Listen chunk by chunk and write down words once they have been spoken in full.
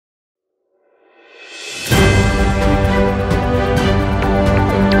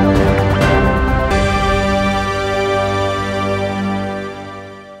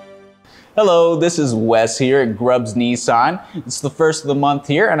Hello, this is Wes here at Grubbs Nissan. It's the first of the month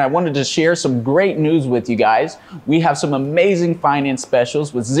here, and I wanted to share some great news with you guys. We have some amazing finance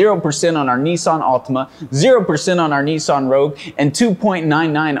specials with 0% on our Nissan Altima, 0% on our Nissan Rogue, and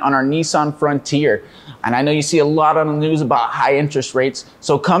 2.99 on our Nissan Frontier. And I know you see a lot on the news about high interest rates,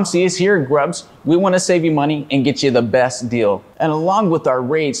 so come see us here at Grubbs. We want to save you money and get you the best deal. And along with our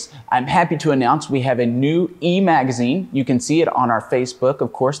rates, I'm happy to announce we have a new e-magazine. You can see it on our Facebook,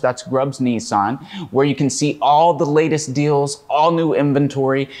 of course, that's Grubbs Nissan, where you can see all the latest deals, all new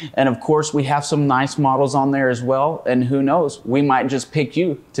inventory, and of course we have some nice models on there as well. And who knows, we might just pick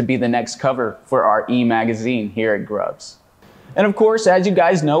you to be the next cover for our e-magazine here at Grubbs. And of course, as you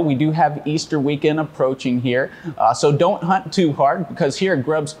guys know, we do have Easter weekend approaching here. So don't hunt too hard, because here at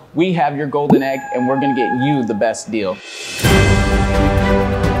Grubbs, we have your golden egg and we're gonna get you the best deal.